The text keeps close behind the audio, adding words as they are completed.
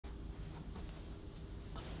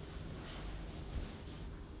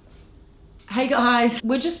Hey guys,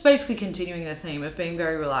 we're just basically continuing the theme of being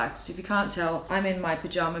very relaxed. If you can't tell, I'm in my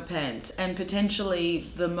pajama pants and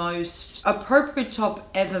potentially the most appropriate top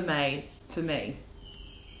ever made for me.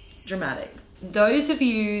 Dramatic. Those of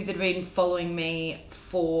you that have been following me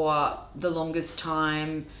for the longest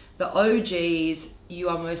time, the OGs, you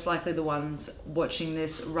are most likely the ones watching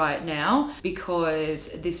this right now because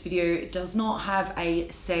this video does not have a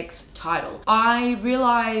sex title. I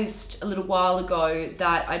realized a little while ago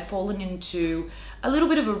that I'd fallen into a little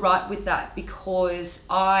bit of a rut with that because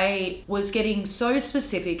I was getting so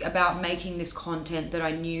specific about making this content that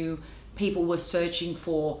I knew people were searching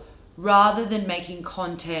for, rather than making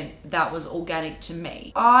content that was organic to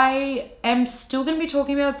me. I am still gonna be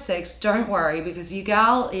talking about sex, don't worry, because your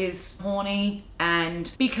gal is horny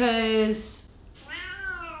and because...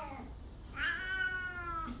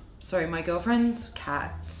 Sorry, my girlfriend's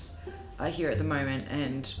cats are here at the moment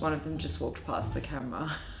and one of them just walked past the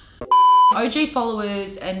camera. OG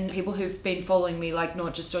followers and people who've been following me, like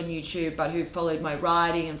not just on YouTube, but who've followed my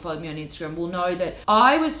writing and followed me on Instagram will know that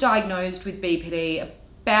I was diagnosed with BPD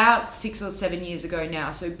about 6 or 7 years ago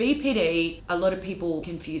now. So BPD, a lot of people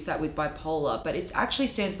confuse that with bipolar, but it actually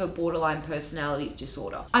stands for borderline personality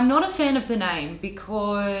disorder. I'm not a fan of the name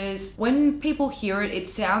because when people hear it,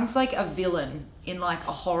 it sounds like a villain in like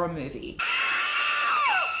a horror movie.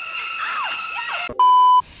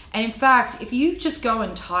 And in fact, if you just go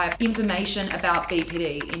and type information about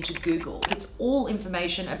BPD into Google, it's all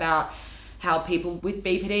information about how people with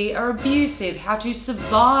BPD are abusive, how to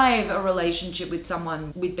survive a relationship with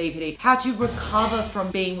someone with BPD, how to recover from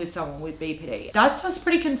being with someone with BPD. That stuff's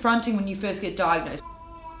pretty confronting when you first get diagnosed.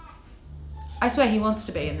 I swear he wants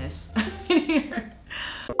to be in this.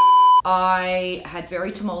 I had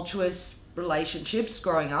very tumultuous relationships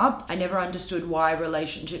growing up. I never understood why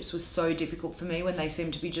relationships were so difficult for me when they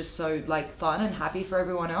seemed to be just so like fun and happy for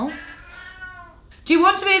everyone else. Do you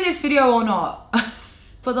want to be in this video or not?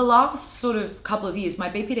 For the last sort of couple of years, my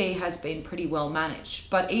BPD has been pretty well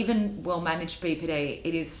managed, but even well managed BPD,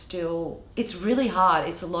 it's really hard.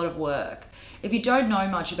 It's a lot of work. If you don't know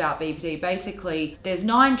much about BPD, basically there's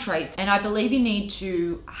 9 traits and I believe you need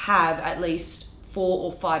to have at least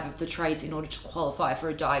 4 or 5 of the traits in order to qualify for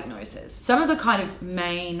a diagnosis. Some of the kind of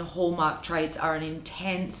main hallmark traits are an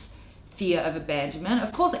intense fear of abandonment.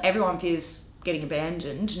 Of course, everyone fears getting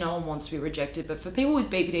abandoned. No one wants to be rejected, but for people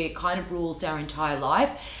with BPD, it kind of rules our entire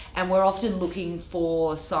life. And we're often looking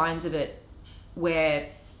for signs of it where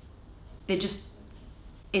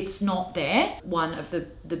it's not there. One of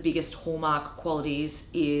the biggest hallmark qualities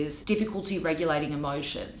is difficulty regulating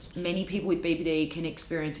emotions. Many people with BPD can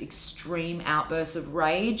experience extreme outbursts of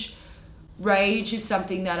rage. Rage is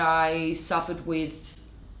something that I suffered with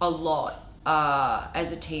a lot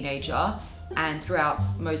as a teenager and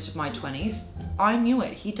throughout most of my 20s. I knew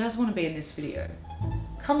it. He does want to be in this video.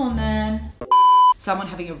 Come on, man. Someone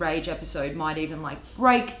having a rage episode might even like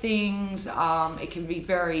break things. It can be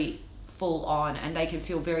very full on and they can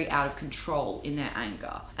feel very out of control in their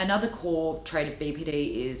anger. Another core trait of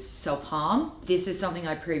BPD is self-harm. This is something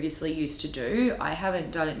I previously used to do. I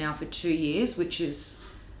haven't done it now for 2 years, which is,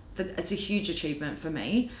 it's a huge achievement for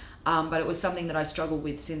me. But it was something that I struggled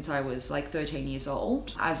with since I was like 13 years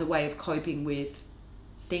old as a way of coping with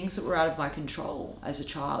things that were out of my control as a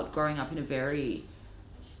child, growing up in a very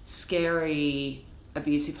scary,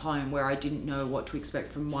 abusive home where I didn't know what to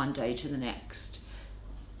expect from one day to the next.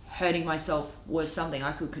 Hurting myself was something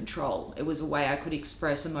I could control. It was a way I could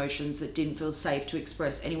express emotions that didn't feel safe to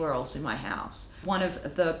express anywhere else in my house. One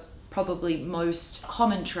of the probably most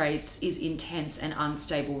common traits is intense and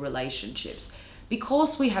unstable relationships.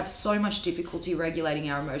 Because we have so much difficulty regulating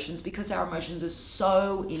our emotions, because our emotions are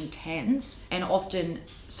so intense and often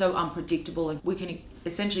so unpredictable, and we can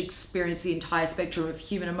essentially experience the entire spectrum of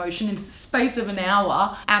human emotion in the space of an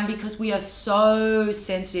hour, and because we are so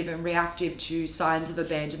sensitive and reactive to signs of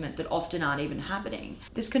abandonment that often aren't even happening,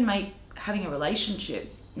 this can make having a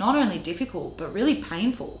relationship not only difficult, but really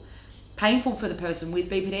painful. Painful for the person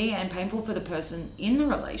with BPD and painful for the person in the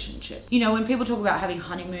relationship. You know, when people talk about having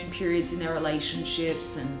honeymoon periods in their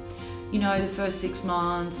relationships and, you know, the first 6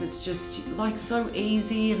 months, it's just like so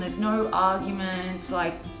easy and there's no arguments,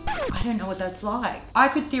 like, I don't know what that's like. I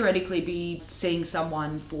could theoretically be seeing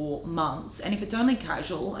someone for months, and if it's only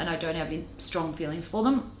casual and I don't have strong feelings for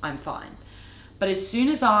them, I'm fine. But as soon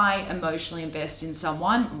as I emotionally invest in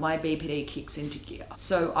someone, my BPD kicks into gear.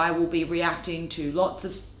 So I will be reacting to lots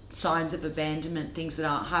of signs of abandonment, things that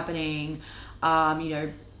aren't happening, you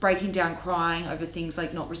know, breaking down crying over things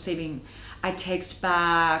like not receiving a text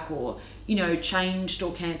back, or, you know, changed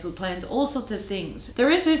or cancelled plans, all sorts of things. There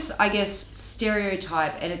is this, I guess,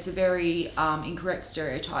 stereotype, and it's a very incorrect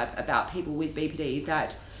stereotype about people with BPD,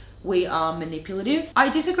 that we are manipulative. I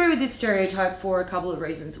disagree with this stereotype for a couple of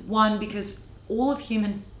reasons. One, because all of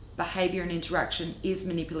human behavior and interaction is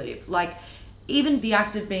manipulative. Like, even the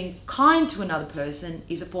act of being kind to another person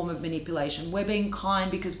is a form of manipulation. We're being kind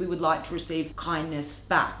because we would like to receive kindness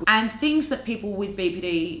back. And things that people with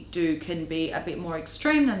BPD do can be a bit more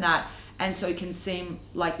extreme than that, and so it can seem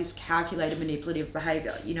like this calculated manipulative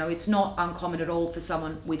behavior. You know, it's not uncommon at all for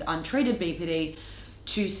someone with untreated BPD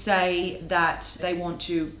to say that they want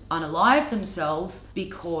to unalive themselves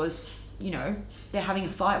because, you know, they're having a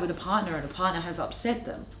fight with a partner and a partner has upset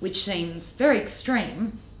them, which seems very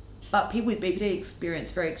extreme. But people with BPD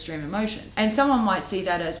experience very extreme emotion. And someone might see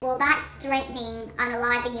that as, well, that's threatening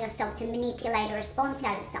unaliving yourself to manipulate a response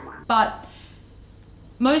out of someone. But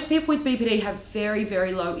most people with BPD have very,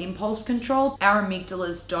 very low impulse control. Our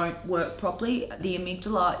amygdalas don't work properly. The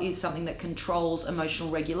amygdala is something that controls emotional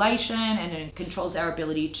regulation, and it controls our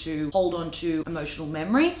ability to hold on to emotional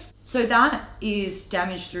memories. So that is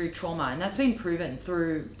damaged through trauma, and that's been proven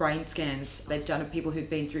through brain scans they've done of people who've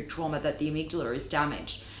been through trauma, that the amygdala is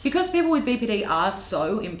damaged. Because people with BPD are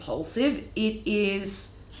so impulsive, it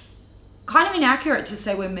is kind of inaccurate to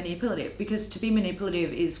say we're manipulative, because to be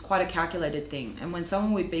manipulative is quite a calculated thing. And when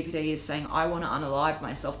someone with BPD is saying, I want to unalive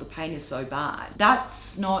myself, the pain is so bad,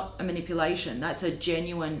 that's not a manipulation. That's a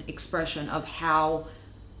genuine expression of how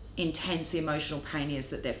intense the emotional pain is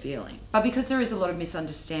that they're feeling. But because there is a lot of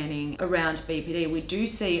misunderstanding around BPD, we do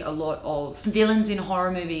see a lot of villains in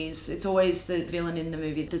horror movies. It's always the villain in the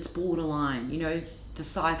movie that's borderline, you know. The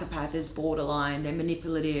psychopath is borderline, they're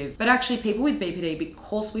manipulative. But actually, people with BPD,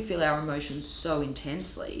 because we feel our emotions so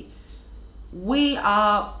intensely, we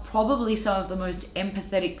are probably some of the most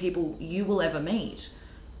empathetic people you will ever meet.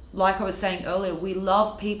 Like I was saying earlier, we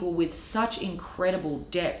love people with such incredible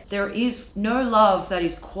depth. There is no love that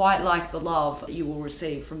is quite like the love that you will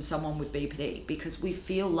receive from someone with BPD, because we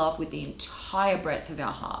feel love with the entire breadth of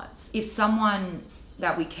our hearts. If someone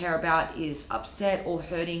that we care about is upset or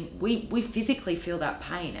hurting, we physically feel that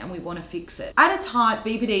pain and we want to fix it. At its heart,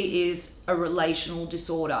 BPD is a relational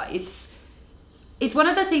disorder. It's one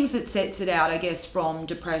of the things that sets it out, I guess, from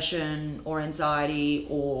depression or anxiety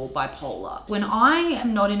or bipolar. When I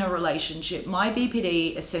am not in a relationship, my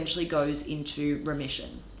BPD essentially goes into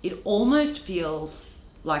remission. It almost feels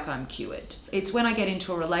like I'm cured. It's when I get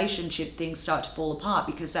into a relationship, things start to fall apart,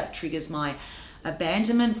 because that triggers my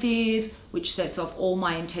abandonment fears, which sets off all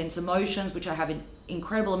my intense emotions, which I have an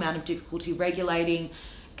incredible amount of difficulty regulating,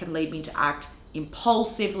 can lead me to act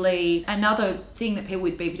impulsively. Another thing that people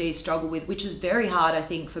with BPD struggle with, which is very hard, I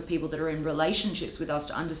think, for people that are in relationships with us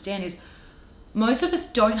to understand, is most of us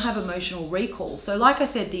don't have emotional recall. So like I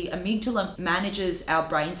said, the amygdala manages our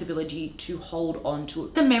brain's ability to hold on to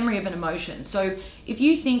the memory of an emotion. So if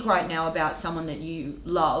you think right now about someone that you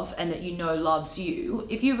love and that you know loves you,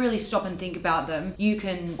 if you really stop and think about them, you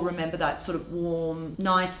can remember that sort of warm,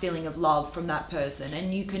 nice feeling of love from that person,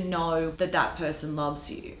 and you can know that that person loves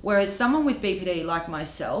you. Whereas someone with BPD like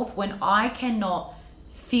myself, when I cannot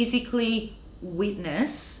physically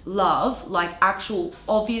witness love, like actual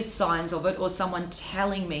obvious signs of it, or someone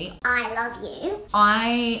telling me I love you,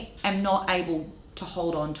 I am not able to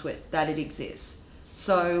hold on to it, that it exists.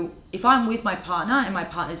 So if I'm with my partner and my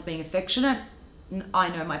partner's being affectionate, I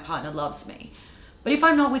know my partner loves me. But if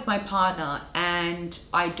I'm not with my partner and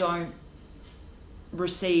I don't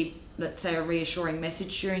receive, let's say, a reassuring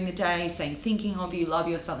message during the day saying thinking of you, love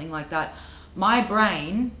you, or something like that, my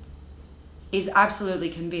brain is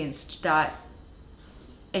absolutely convinced that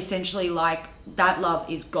essentially, like, that love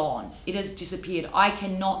is gone. It has disappeared. I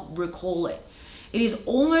cannot recall it. It is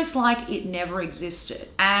almost like it never existed.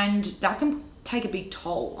 And that can take a big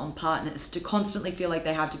toll on partners, to constantly feel like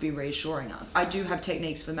they have to be reassuring us. I do have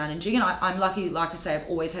techniques for managing, and I'm lucky, like I say, I've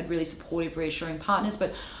always had really supportive, reassuring partners,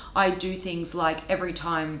 but I do things like every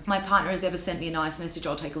time my partner has ever sent me a nice message,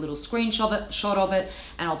 I'll take a little screenshot of it,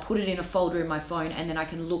 and I'll put it in a folder in my phone, and then I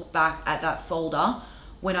can look back at that folder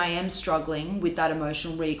when I am struggling with that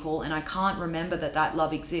emotional recall and I can't remember that that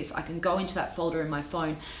love exists. I can go into that folder in my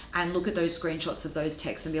phone and look at those screenshots of those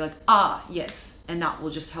texts and be like, ah, yes, and that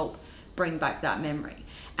will just help bring back that memory.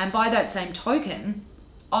 And by that same token,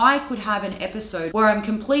 I could have an episode where I'm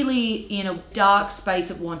completely in a dark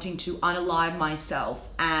space of wanting to unalive myself,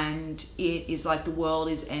 and it is like the world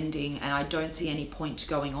is ending and I don't see any point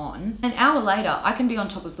going on. An hour later, I can be on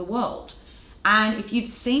top of the world. And if you've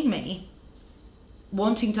seen me,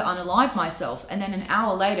 wanting to unalive myself, and then an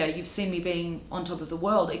hour later you've seen me being on top of the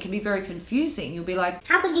world. It can be very confusing. You'll be like,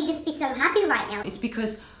 how could you just be so happy right now? It's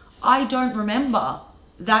because I don't remember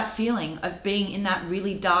that feeling of being in that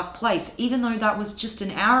really dark place. Even though that was just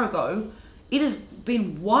an hour ago, it has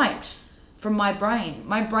been wiped from my brain.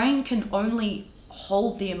 My brain can only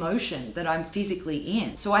hold the emotion that I'm physically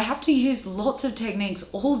in. So I have to use lots of techniques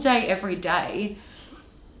all day, every day,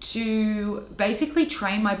 to basically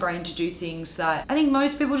train my brain to do things that I think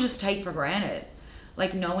most people just take for granted.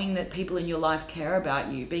 Like knowing that people in your life care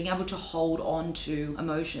about you, being able to hold on to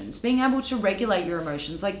emotions, being able to regulate your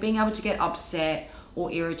emotions, like being able to get upset or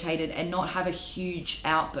irritated and not have a huge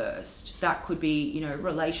outburst that could be, you know,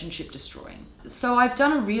 relationship destroying. So I've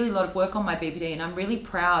done a really lot of work on my BPD, and I'm really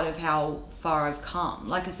proud of how far I've come.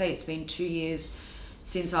 Like I say, it's been 2 years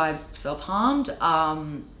since I've self-harmed.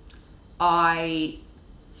 I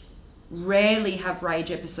rarely have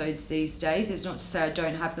rage episodes these days. It's not to say I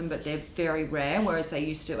don't have them, but they're very rare, whereas they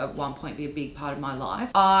used to at one point be a big part of my life.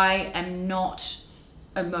 I am not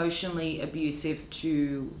emotionally abusive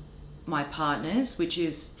to my partners, which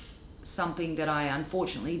is something that I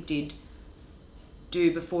unfortunately did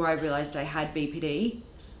do before I realized I had BPD,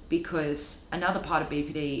 because another part of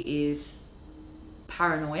BPD is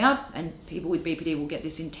paranoia, and people with BPD will get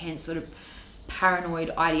this intense sort of paranoid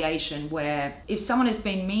ideation where if someone has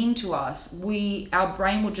been mean to us, our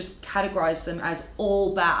brain will just categorize them as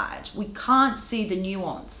all bad. We can't see the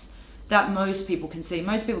nuance that most people can see.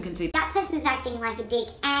 Most people can see that person's acting like a dick,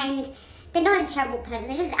 and they're not a terrible person,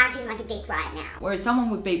 they're just acting like a dick right now. Whereas someone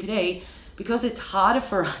with BPD, because it's harder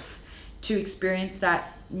for us to experience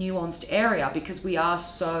that nuanced area because we are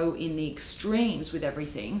so in the extremes with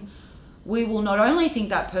everything, we will not only think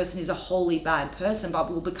that person is a wholly bad person, but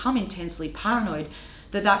we'll become intensely paranoid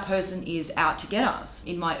that that person is out to get us.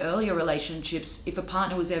 In my earlier relationships, if a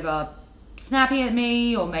partner was ever snappy at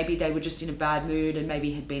me, or maybe they were just in a bad mood and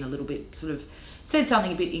maybe had been a little bit sort of said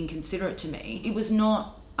something a bit inconsiderate to me, it was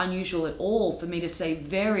not unusual at all for me to say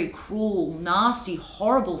very cruel, nasty,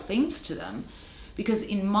 horrible things to them, because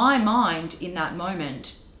in my mind in that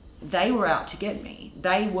moment, they were out to get me.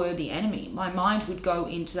 They were the enemy. My mind would go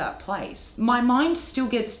into that place. My mind still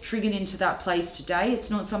gets triggered into that place today.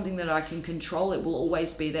 It's not something that I can control. It will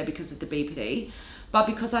always be there because of the BPD. But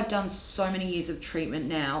because I've done so many years of treatment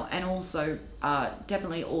now, and also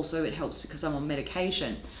definitely also it helps because I'm on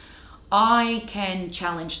medication, I can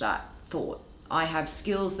challenge that thought. I have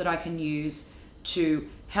skills that I can use to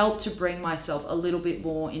help to bring myself a little bit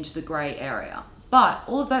more into the gray area. But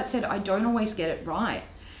all of that said, I don't always get it right.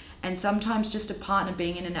 And sometimes just a partner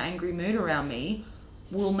being in an angry mood around me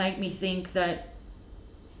will make me think that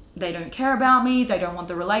they don't care about me, they don't want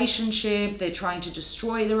the relationship, they're trying to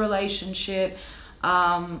destroy the relationship.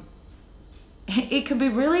 It can be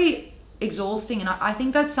really exhausting, and I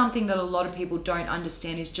think that's something that a lot of people don't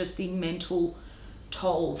understand, is just the mental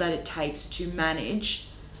toll that it takes to manage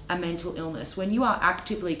a mental illness. When you are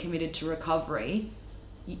actively committed to recovery,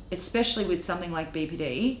 especially with something like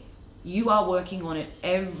BPD, you are working on it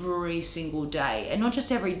every single day, and not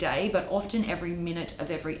just every day, but often every minute of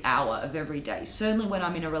every hour of every day. Certainly when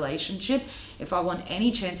I'm in a relationship, if I want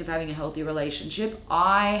any chance of having a healthy relationship,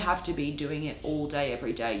 I have to be doing it all day,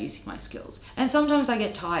 every day, using my skills. And sometimes I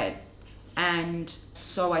get tired, and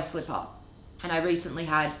so I slip up. And I recently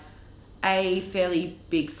had a fairly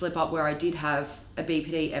big slip up where I did have a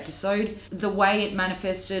BPD episode. The way it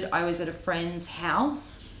manifested, I was at a friend's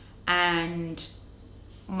house, and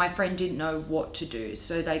my friend didn't know what to do,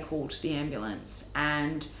 so they called the ambulance.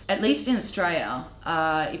 And at least in Australia,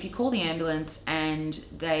 if you call the ambulance and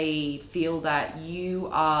they feel that you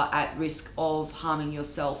are at risk of harming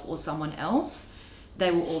yourself or someone else, they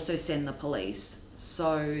will also send the police.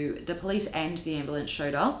 So the police and the ambulance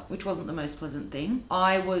showed up, which wasn't the most pleasant thing.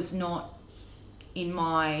 I was not in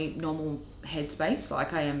my normal headspace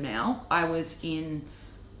like I am now. I was in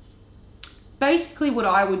basically what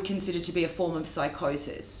I would consider to be a form of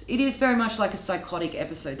psychosis. It is very much like a psychotic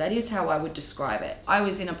episode. That is how I would describe it. I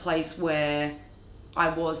was in a place where I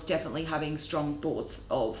was definitely having strong thoughts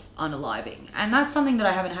of unaliving. And that's something that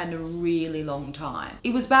I haven't had in a really long time.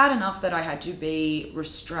 It was bad enough that I had to be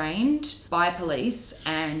restrained by police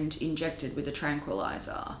and injected with a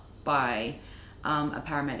tranquilizer by a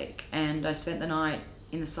paramedic. And I spent the night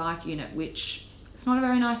in the psych unit, which it's not a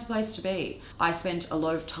very nice place to be. I spent a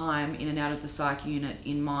lot of time in and out of the psych unit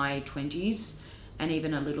in my 20s and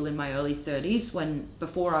even a little in my early 30s,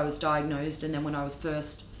 before I was diagnosed, and then when I was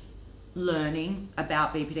first learning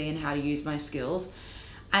about BPD and how to use my skills.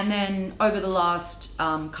 And then over the last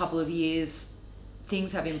couple of years,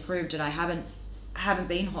 things have improved, and I haven't haven't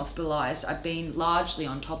been hospitalized. I've been largely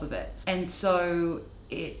on top of it. And so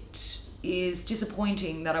it is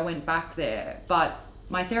disappointing that I went back there. But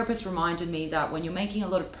my therapist reminded me that when you're making a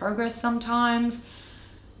lot of progress sometimes,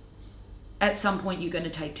 at some point you're going to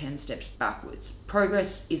take 10 steps backwards.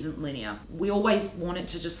 Progress isn't linear. We always want it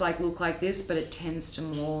to just like look like this, but it tends to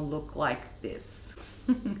more look like this.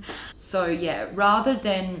 So yeah, rather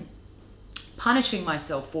than punishing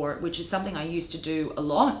myself for it, which is something I used to do a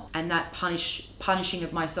lot, and that punishing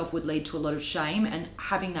of myself would lead to a lot of shame, and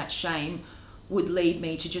having that shame would lead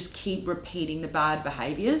me to just keep repeating the bad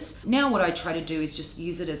behaviors. Now what I try to do is just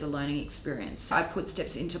use it as a learning experience. I put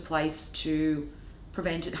steps into place to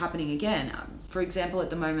prevent it happening again. For example, at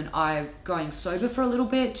the moment I'm going sober for a little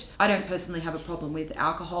bit. I don't personally have a problem with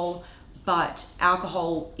alcohol, but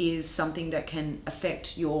alcohol is something that can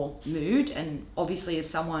affect your mood, and obviously as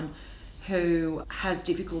someone who has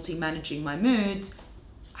difficulty managing my moods,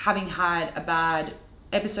 having had a bad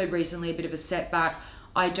episode recently, a bit of a setback,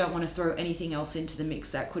 I don't want to throw anything else into the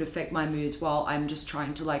mix that could affect my moods while I'm just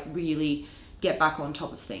trying to like really get back on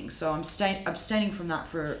top of things. So I'm abstaining from that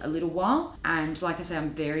for a little while. And like I say,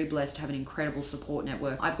 I'm very blessed to have an incredible support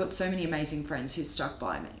network. I've got so many amazing friends who've stuck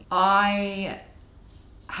by me. I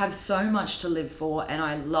have so much to live for, and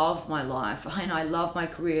I love my life, and I love my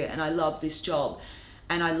career, and I love this job,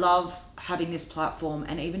 and I love having this platform,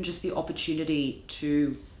 and even just the opportunity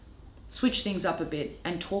to switch things up a bit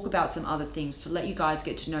and talk about some other things, to let you guys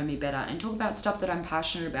get to know me better and talk about stuff that I'm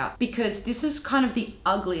passionate about, because this is kind of the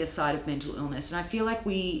uglier side of mental illness. And I feel like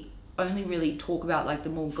we only really talk about like the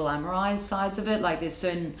more glamorized sides of it. Like there's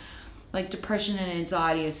certain, like depression and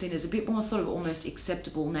anxiety are seen as a bit more sort of almost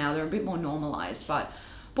acceptable now. They're a bit more normalized, but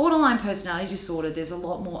borderline personality disorder, there's a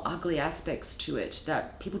lot more ugly aspects to it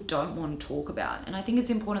that people don't want to talk about. And I think it's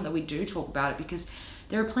important that we do talk about it, because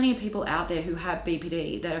there are plenty of people out there who have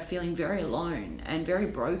BPD that are feeling very alone and very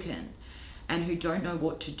broken and who don't know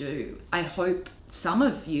what to do. I hope some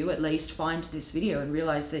of you at least find this video and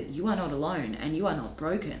realize that you are not alone and you are not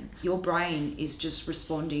broken. Your brain is just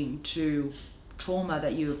responding to trauma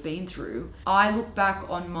that you have been through. I look back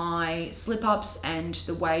on my slip-ups and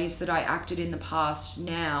the ways that I acted in the past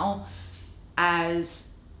now as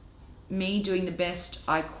me doing the best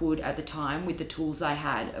I could at the time with the tools I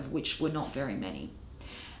had, of which were not very many.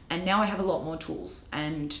 And now I have a lot more tools,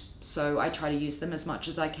 and so I try to use them as much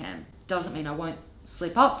as I can. Doesn't mean I won't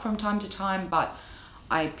slip up from time to time, but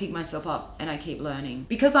I pick myself up and I keep learning.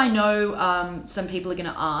 Because I know some people are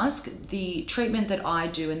gonna ask, the treatment that I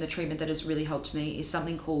do and the treatment that has really helped me is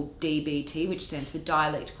something called DBT, which stands for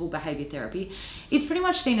dialectical behavior therapy. It's pretty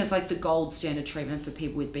much seen as like the gold standard treatment for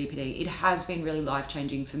people with BPD. It has been really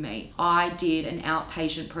life-changing for me. I did an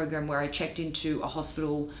outpatient program where I checked into a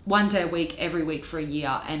hospital 1 day a week, every week for a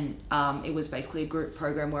year. And it was basically a group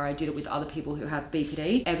program where I did it with other people who have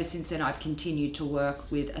BPD. Ever since then, I've continued to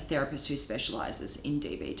work with a therapist who specializes in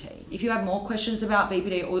DBT. If you have more questions about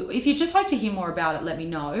BPD, or if you'd just like to hear more about it, let me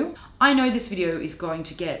know. I know this video is going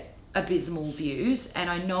to get abysmal views, and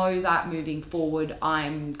I know that moving forward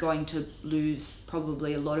I'm going to lose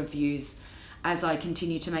probably a lot of views as I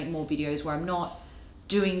continue to make more videos where I'm not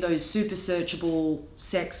doing those super searchable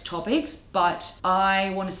sex topics, but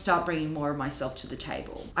I want to start bringing more of myself to the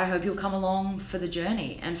table. I hope you'll come along for the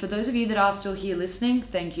journey. And for those of you that are still here listening,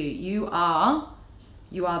 thank you. You are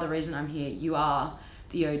the reason I'm here. You are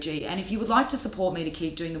the OG. And if you would like to support me to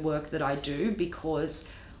keep doing the work that I do, because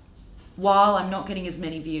while I'm not getting as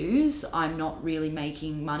many views, I'm not really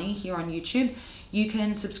making money here on YouTube, you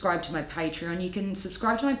can subscribe to my Patreon. You can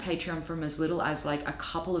subscribe to my Patreon from as little as like a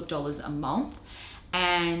couple of dollars a month.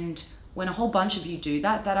 And when a whole bunch of you do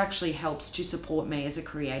that, that actually helps to support me as a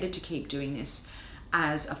creator to keep doing this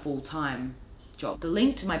as a full-time job. The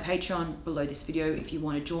link to my Patreon below this video if you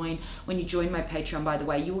want to join. When you join my Patreon, by the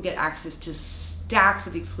way, you will get access to stacks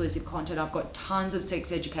of exclusive content. I've got tons of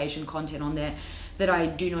sex education content on there that I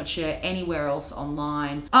do not share anywhere else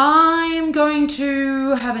online. I'm going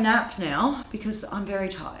to have a nap now because I'm very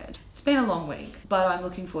tired. It's been a long week, but I'm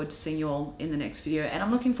looking forward to seeing you all in the next video, and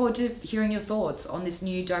I'm looking forward to hearing your thoughts on this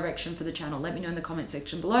new direction for the channel. Let me know in the comment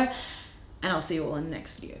section below, and I'll see you all in the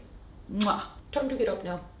next video. Mwah. Time to get up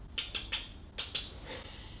now.